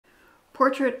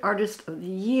Portrait Artist of the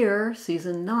Year,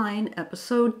 Season 9,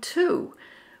 Episode 2.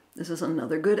 This is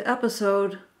another good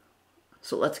episode,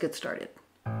 so let's get started.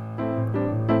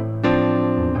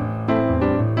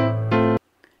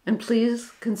 And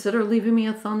please consider leaving me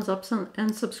a thumbs up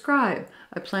and subscribe.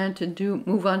 I plan to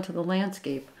move on to the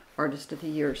Landscape Artist of the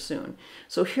Year soon.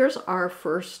 So here's our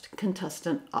first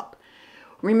contestant up.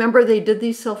 Remember, they did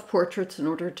these self-portraits in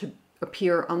order to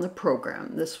appear on the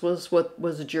program. This was what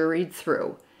was juried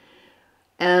through.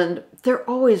 And they're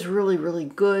always really, really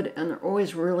good, and they're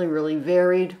always really, really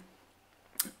varied.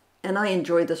 And I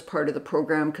enjoy this part of the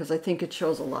program because I think it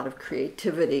shows a lot of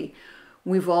creativity.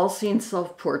 We've all seen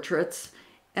self-portraits,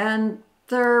 and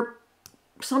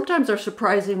sometimes they're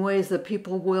surprising ways that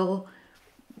people will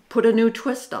put a new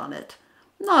twist on it.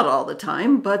 Not all the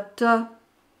time, but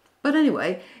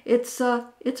anyway, it's an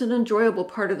enjoyable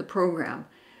part of the program.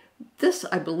 This,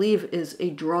 I believe, is a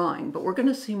drawing, but we're going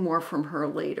to see more from her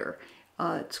later.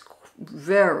 It's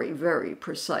very, very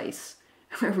precise.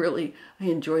 I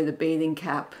enjoy the bathing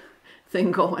cap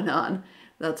thing going on.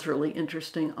 That's really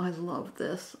interesting. I love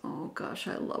this. Oh gosh,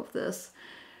 I love this.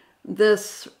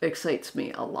 This excites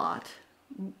me a lot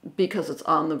because it's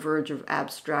on the verge of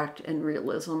abstract and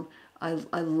realism. I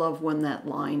love when that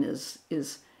line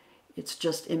it's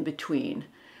just in between.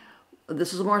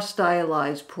 This is a more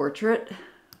stylized portrait.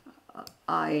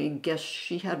 I guess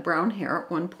she had brown hair at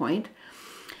one point.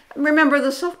 Remember,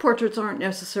 the self-portraits aren't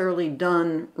necessarily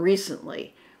done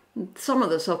recently. Some of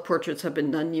the self-portraits have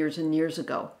been done years and years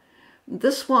ago.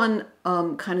 This one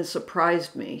kind of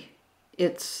surprised me.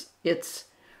 We're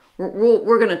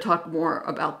going to talk more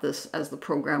about this as the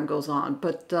program goes on,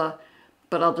 but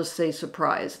I'll just say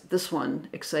surprise. This one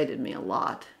excited me a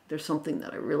lot. There's something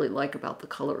that I really like about the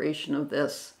coloration of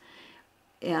this,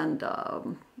 and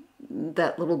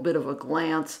that little bit of a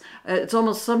glance. It's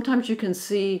almost, sometimes you can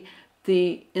see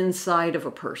the inside of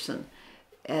a person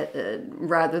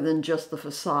rather than just the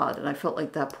facade, and I felt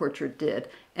like that portrait did.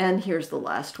 And here's the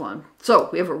last one. So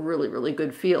we have a really, really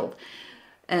good field.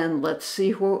 And let's see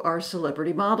who our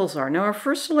celebrity models are. Now, our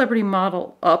first celebrity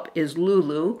model up is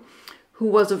Lulu, who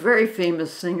was a very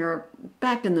famous singer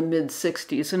back in the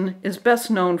mid-60s and is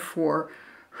best known for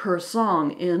her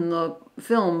song in the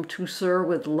film To Sir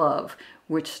with Love,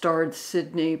 which starred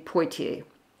Sidney Poitier.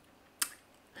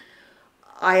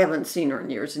 I haven't seen her in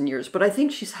years and years, but I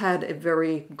think she's had a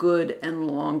very good and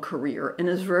long career and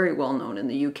is very well known in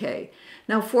the UK.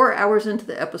 Now, 4 hours into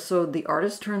the episode, the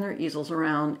artists turn their easels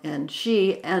around, and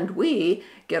she and we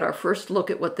get our first look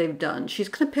at what they've done. She's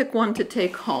going to pick one to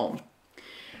take home.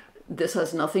 This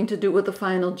has nothing to do with the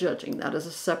final judging. That is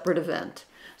a separate event.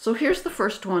 So here's the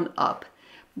first one up.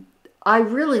 I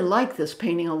really like this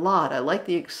painting a lot. I like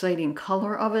the exciting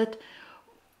color of it.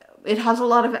 It has a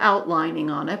lot of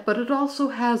outlining on it, but it also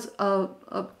has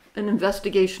an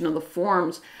investigation of the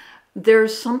forms.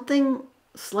 There's something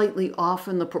slightly off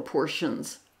in the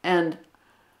proportions, and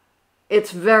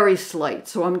it's very slight,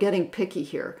 so I'm getting picky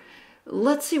here.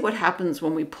 Let's see what happens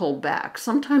when we pull back.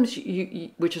 Sometimes,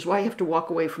 which is why you have to walk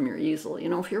away from your easel. You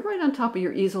know, if you're right on top of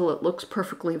your easel, it looks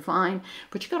perfectly fine,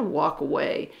 but you got to walk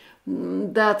away.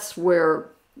 That's where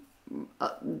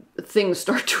things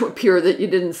start to appear that you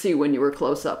didn't see when you were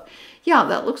close up. Yeah,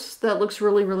 that looks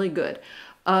really, really good.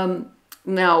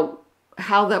 Now,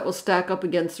 how that will stack up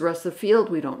against the rest of the field,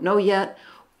 we don't know yet,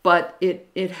 but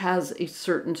it has a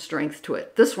certain strength to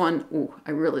it. This one, ooh,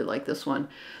 I really like this one.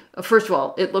 First of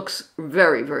all, it looks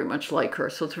very, very much like her,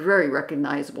 so it's very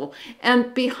recognizable.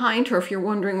 And behind her, if you're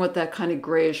wondering what that kind of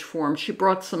grayish form, she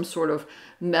brought some sort of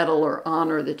medal or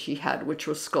honor that she had, which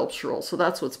was sculptural, so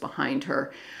that's what's behind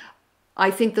her. I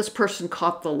think this person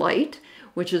caught the light,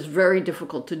 which is very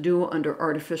difficult to do under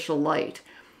artificial light.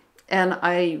 And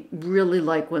I really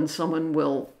like when someone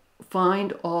will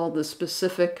find all the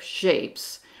specific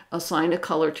shapes, assign a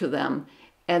color to them,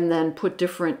 and then put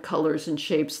different colors and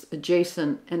shapes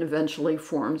adjacent, and eventually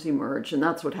forms emerge. And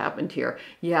that's what happened here.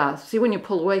 Yeah, see, when you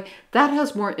pull away, that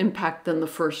has more impact than the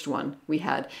first one we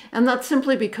had. And that's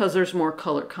simply because there's more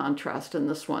color contrast in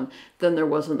this one than there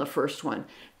was in the first one.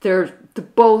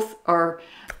 Both are,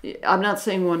 I'm not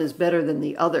saying one is better than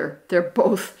the other. They're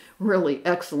both really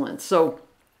excellent. So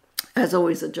as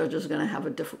always, the judge is going to have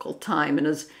a difficult time. And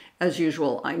as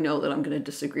usual, I know that I'm going to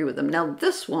disagree with them. Now,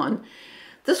 this one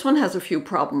has a few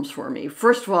problems for me.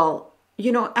 First of all,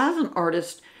 you know, as an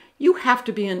artist, you have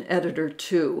to be an editor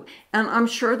too. And I'm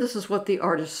sure this is what the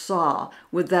artist saw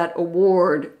with that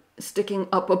award sticking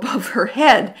up above her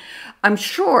head. I'm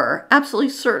sure, absolutely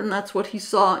certain that's what he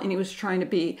saw, and he was trying to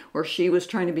be, or she was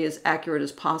trying to be, as accurate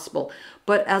as possible.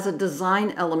 But as a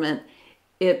design element,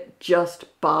 it just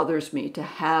bothers me to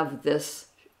have this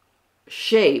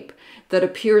shape that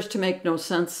appears to make no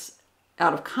sense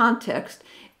out of context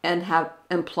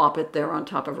and plop it there on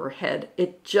top of her head.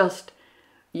 It just,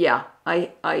 yeah,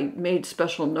 I made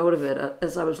special note of it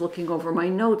as I was looking over my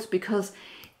notes, because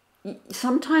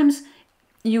sometimes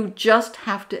you just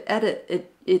have to edit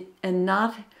it and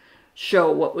not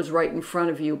show what was right in front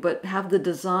of you, but have the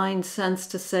design sense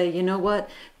to say, you know what,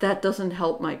 that doesn't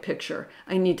help my picture.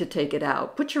 I need to take it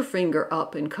out. Put your finger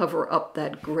up and cover up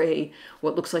that gray,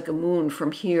 what looks like a moon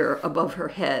from here above her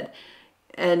head.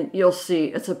 And you'll see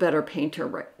it's a better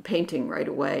painting right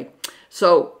away.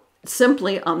 So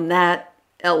simply on that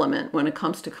element, when it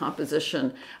comes to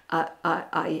composition,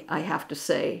 I have to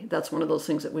say that's one of those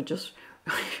things that would just,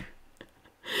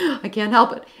 I can't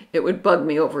help it. It would bug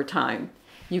me over time.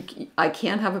 I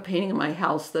can't have a painting in my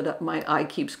house that my eye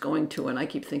keeps going to, and I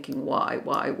keep thinking, why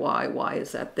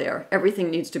is that there?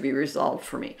 Everything needs to be resolved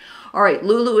for me. All right,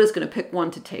 Lulu is going to pick one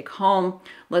to take home.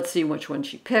 Let's see which one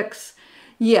she picks.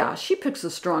 Yeah, she picks the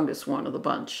strongest one of the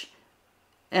bunch,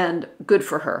 and good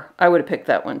for her. I would have picked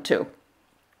that one too.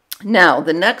 Now,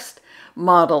 the next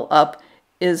model up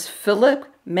is Philip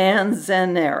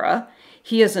Manzanera.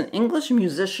 He is an English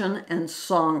musician and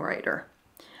songwriter.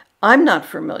 I'm not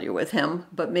familiar with him,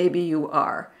 but maybe you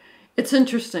are. It's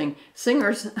interesting.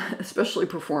 Singers, especially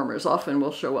performers, often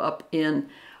will show up in,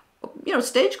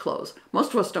 stage clothes.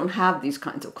 Most of us don't have these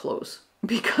kinds of clothes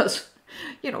because,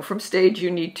 from stage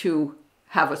you need to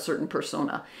have a certain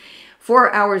persona.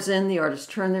 4 hours in, the artists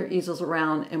turn their easels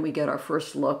around and we get our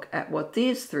first look at what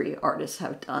these three artists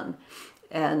have done.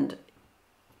 And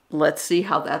let's see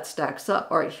how that stacks up.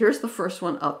 All right, here's the first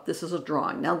one up. This is a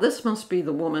drawing. Now, this must be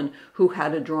the woman who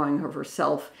had a drawing of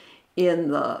herself in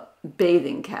the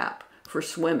bathing cap for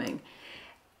swimming,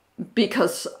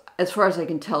 because as far as I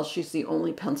can tell, she's the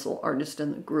only pencil artist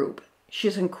in the group.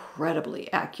 She's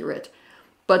incredibly accurate,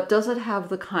 but does it have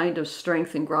the kind of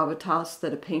strength and gravitas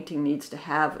that a painting needs to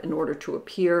have in order to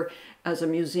appear as a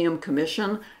museum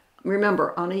commission?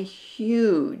 Remember, on a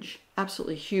huge,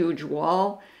 absolutely huge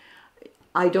wall,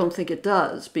 I don't think it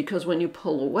does, because when you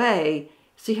pull away,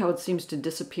 see how it seems to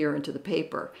disappear into the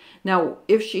paper. Now,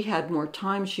 if she had more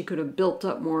time, she could have built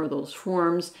up more of those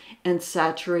forms and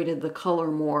saturated the color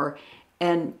more,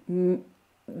 and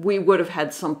we would have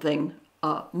had something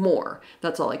more.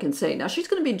 That's all I can say. Now, she's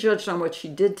going to be judged on what she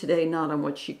did today, not on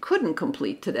what she couldn't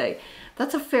complete today.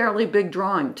 That's a fairly big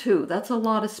drawing, too. That's a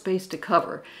lot of space to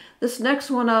cover. This next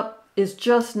one up is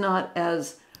just not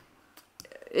as...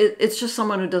 It's just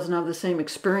someone who doesn't have the same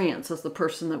experience as the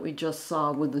person that we just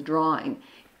saw with the drawing.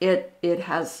 It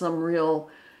has some real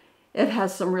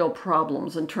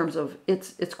problems in terms of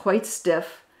it's quite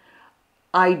stiff.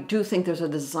 I do think there's a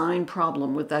design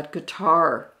problem with that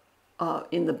guitar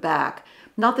in the back.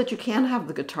 Not that you can't have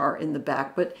the guitar in the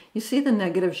back, but you see the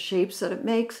negative shapes that it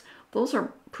makes. Those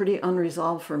are pretty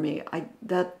unresolved for me.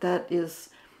 That is,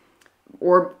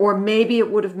 or maybe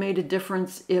it would have made a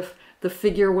difference if the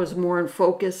figure was more in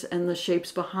focus and the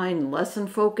shapes behind less in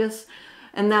focus.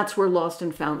 And that's where lost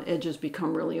and found edges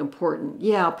become really important.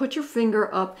 Yeah, put your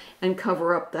finger up and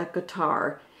cover up that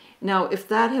guitar. Now, if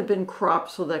that had been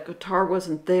cropped so that guitar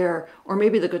wasn't there, or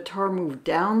maybe the guitar moved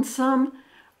down some,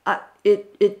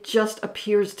 it just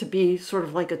appears to be sort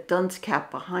of like a dunce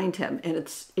cap behind him. And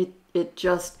it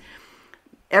just,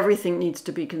 everything needs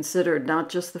to be considered, not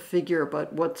just the figure,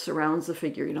 but what surrounds the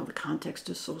figure. The context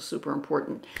is so super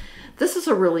important. This is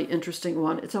a really interesting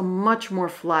one. It's a much more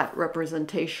flat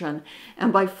representation.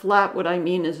 And by flat, what I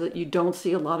mean is that you don't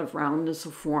see a lot of roundness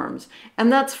of forms.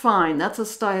 And that's fine. That's a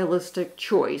stylistic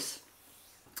choice.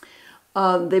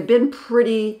 They've been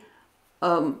pretty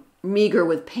meager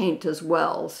with paint as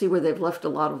well. See where they've left a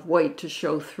lot of white to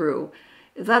show through.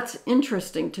 That's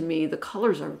interesting to me. The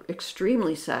colors are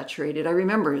extremely saturated. I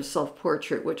remember his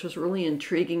self-portrait, which was really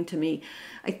intriguing to me.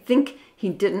 I think he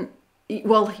didn't,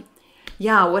 well,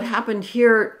 yeah, what happened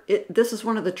here, this is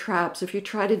one of the traps. If you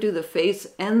try to do the face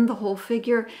and the whole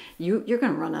figure, you're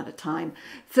going to run out of time.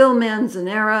 Phil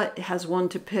Manzanera has one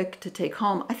to pick to take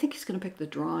home. I think he's going to pick the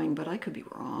drawing, but I could be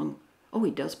wrong. Oh,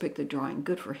 he does pick the drawing.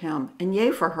 Good for him. And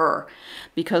yay for her,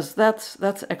 because that's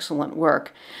excellent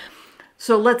work.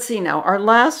 So let's see now. Our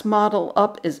last model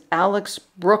up is Alex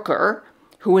Brooker,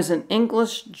 who is an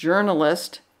English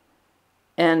journalist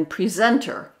and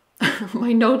presenter.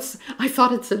 My notes, I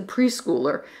thought it said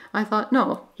preschooler. I thought,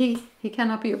 no, he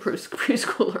cannot be a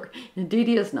preschooler. Indeed,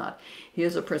 he is not. He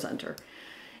is a presenter.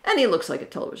 And he looks like a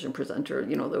television presenter.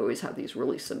 They always have these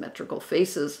really symmetrical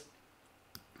faces.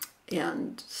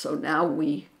 And so now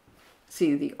we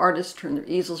see the artists turn their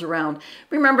easels around.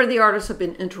 Remember, the artists have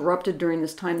been interrupted during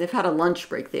this time. They've had a lunch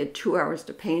break. They had 2 hours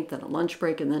to paint, then a lunch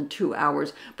break, and then 2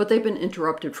 hours. But they've been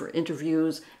interrupted for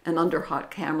interviews and under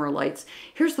hot camera lights.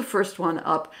 Here's the first one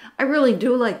up. I really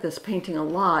do like this painting a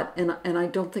lot, and I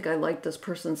don't think I like this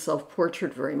person's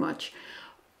self-portrait very much.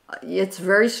 It's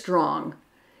very strong,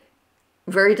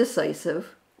 very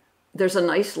decisive. There's a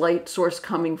nice light source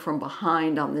coming from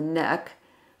behind on the neck,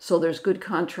 so there's good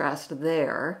contrast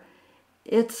there.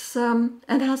 It's and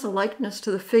has a likeness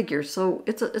to the figure, so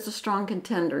it's a strong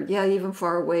contender. Yeah, even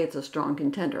far away, it's a strong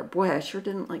contender. Boy, I sure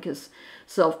didn't like his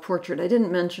self-portrait. I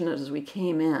didn't mention it as we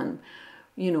came in,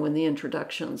 you know, in the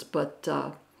introductions, but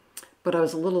I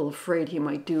was a little afraid he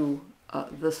might do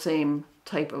the same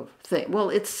type of thing. Well,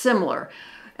 it's similar,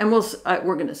 and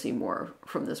we're going to see more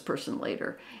from this person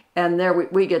later. And there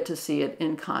we get to see it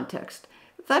in context.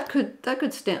 That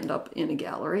could stand up in a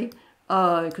gallery.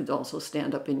 It could also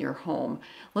stand up in your home.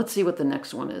 Let's see what the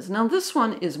next one is. Now this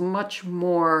one is much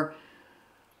more,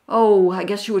 I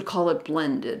guess you would call it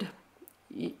blended.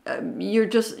 You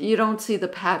don't see the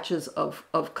patches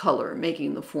of color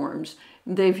making the forms.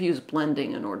 They've used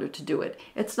blending in order to do it.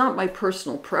 It's not my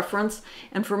personal preference,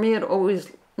 and for me it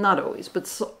always, not always, but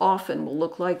so often will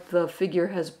look like the figure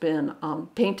has been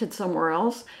painted somewhere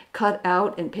else, cut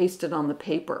out and pasted on the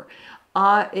paper.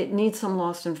 It needs some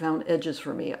lost and found edges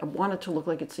for me. I want it to look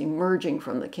like it's emerging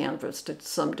from the canvas to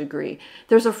some degree.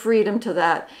 There's a freedom to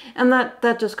that, and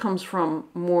that just comes from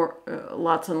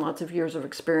lots and lots of years of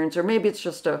experience, or maybe it's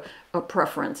just a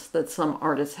preference that some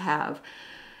artists have.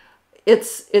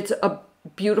 It's a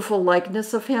beautiful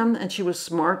likeness of him, and she was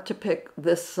smart to pick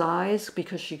this size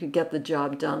because she could get the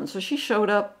job done. So she showed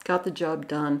up, got the job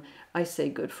done. I say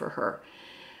good for her.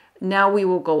 Now we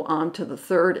will go on to the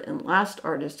third and last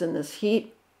artist in this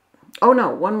heat. Oh no,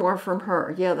 one more from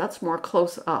her. Yeah, that's more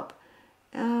close up.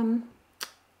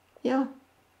 Yeah.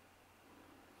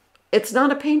 It's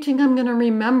not a painting I'm going to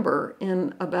remember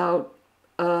in about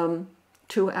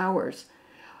 2 hours.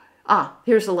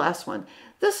 Here's the last one.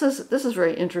 This is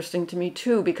very interesting to me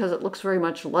too, because it looks very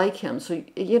much like him. So,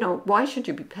 you know, why should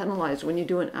you be penalized when you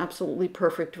do an absolutely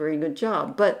perfect, very good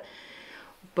job? But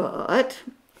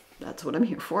that's what I'm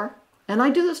here for. And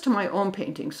I do this to my own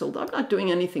paintings, so I'm not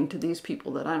doing anything to these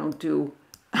people that I don't do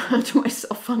to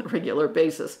myself on a regular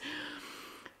basis.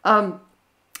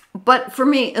 But for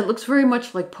me, it looks very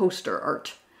much like poster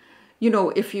art. You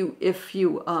know, if you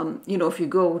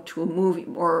go to a movie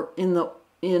or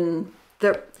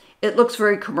it looks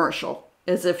very commercial,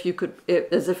 as if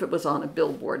it was on a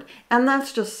billboard, and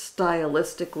that's just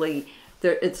stylistically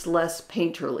it's less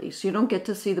painterly, so you don't get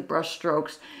to see the brush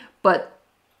strokes, but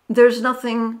there's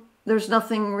nothing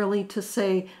really to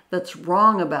say that's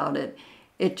wrong about it.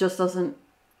 It just doesn't,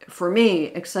 for me,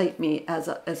 excite me as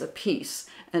a piece,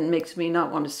 and makes me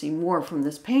not want to see more from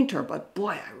this painter. But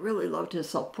boy, I really loved his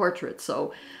self-portrait,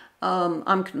 so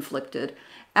I'm conflicted.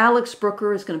 Alex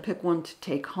Brooker is going to pick one to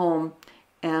take home,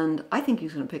 and I think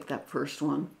he's going to pick that first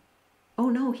one. Oh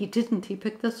no, he didn't. He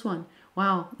picked this one.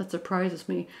 Wow, that surprises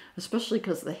me, especially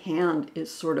because the hand is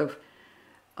sort of,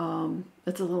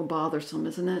 it's a little bothersome,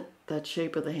 isn't it? That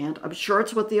shape of the hand. I'm sure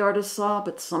it's what the artist saw,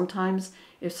 but sometimes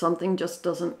if something just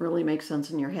doesn't really make sense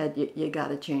in your head, you got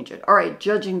to change it. All right,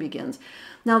 judging begins.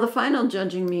 Now, the final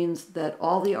judging means that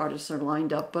all the artists are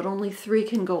lined up, but only 3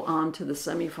 can go on to the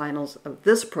semifinals of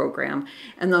this program,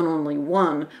 and then only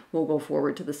 1 will go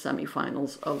forward to the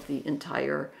semifinals of the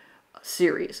entire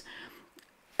series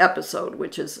episode,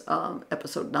 which is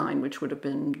episode 9, which would have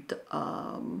been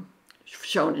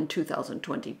shown in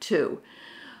 2022.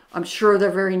 I'm sure they're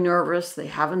very nervous. They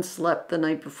haven't slept the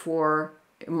night before.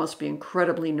 It must be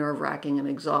incredibly nerve-wracking and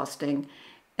exhausting.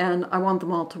 And I want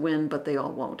them all to win, but they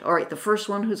all won't. All right, the first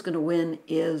one who's going to win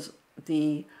is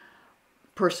the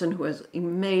person who has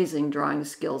amazing drawing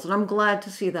skills. And I'm glad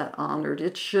to see that honored.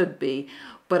 It should be,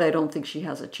 but I don't think she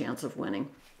has a chance of winning.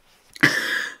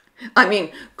 I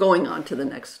mean, going on to the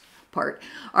next part.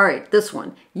 All right, this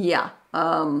one. Yeah,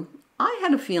 I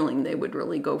had a feeling they would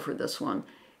really go for this one.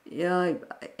 Yeah,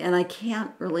 and I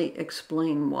can't really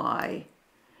explain why.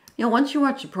 You know, once you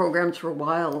watch the programs for a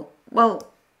while, well,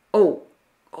 oh,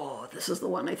 this is the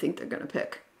one I think they're going to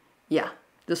pick. Yeah,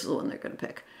 this is the one they're going to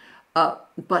pick.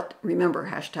 But remember,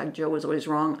 hashtag Joe is always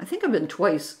wrong. I think I've been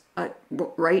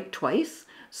right twice.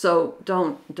 So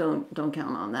don't count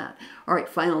on that. All right,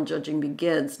 final judging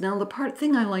begins. Now, the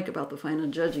thing I like about the final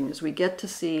judging is we get to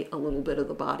see a little bit of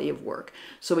the body of work.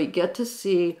 So we get to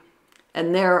see,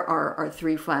 and there are our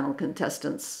 3 final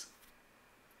contestants.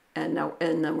 And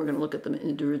then we're going to look at them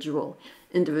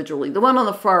individually. The one on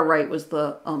the far right was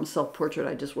the self-portrait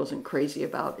I just wasn't crazy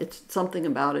about. It's something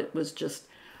about it was just,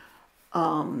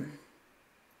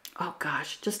 Oh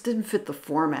gosh, just didn't fit the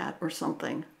format or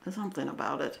something. There's something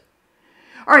about it.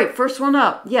 All right, first one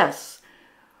up. Yes.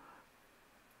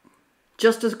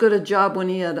 Just as good a job when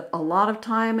he had a lot of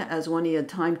time as when he had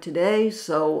time today.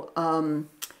 So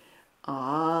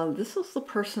this is the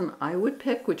person I would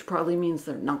pick, which probably means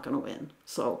they're not going to win.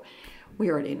 So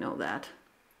we already know that.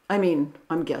 I mean,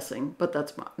 I'm guessing, but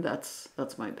that's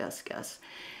my best guess.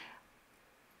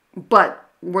 But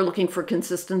we're looking for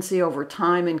consistency over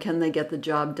time, and can they get the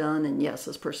job done? And yes,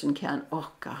 this person can.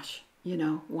 Oh gosh,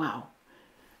 wow.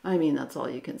 I mean, that's all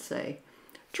you can say.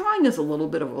 Drawing is a little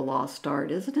bit of a lost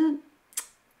art, isn't it?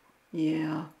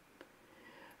 Yeah.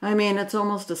 I mean, it's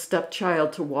almost a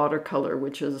stepchild to watercolor,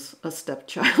 which is a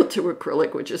stepchild to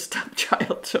acrylic, which is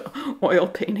stepchild to oil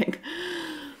painting.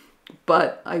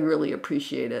 But I really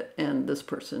appreciate it. And this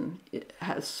person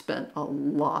has spent a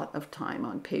lot of time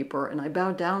on paper, and I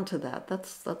bow down to that.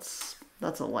 That's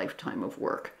a lifetime of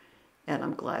work. And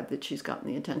I'm glad that she's gotten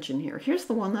the attention here. Here's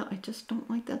the one that I just don't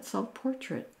like, that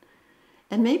self-portrait.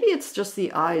 And maybe it's just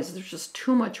the eyes. There's just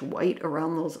too much white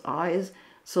around those eyes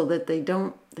so that they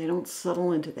don't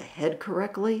settle into the head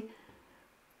correctly.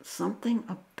 Something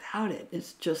about it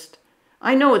is just,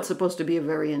 I know it's supposed to be a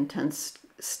very intense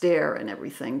stare and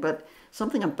everything, but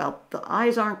something about the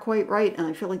eyes aren't quite right, and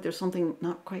I feel like there's something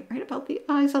not quite right about the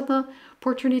eyes on the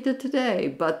portrait he did today.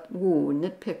 But, ooh,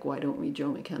 nitpick, why don't we,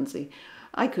 Joe Mackenzie?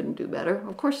 I couldn't do better.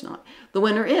 Of course not. The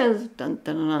winner is, dun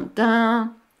dun dun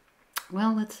dun.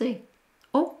 Well, let's see.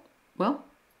 Oh, well,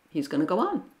 he's going to go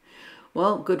on.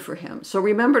 Well, good for him. So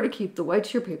remember to keep the whites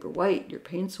of your paper white, your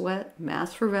paints wet,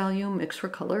 mask for volume, mix for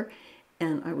color,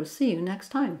 and I will see you next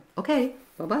time. Okay,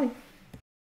 bye-bye.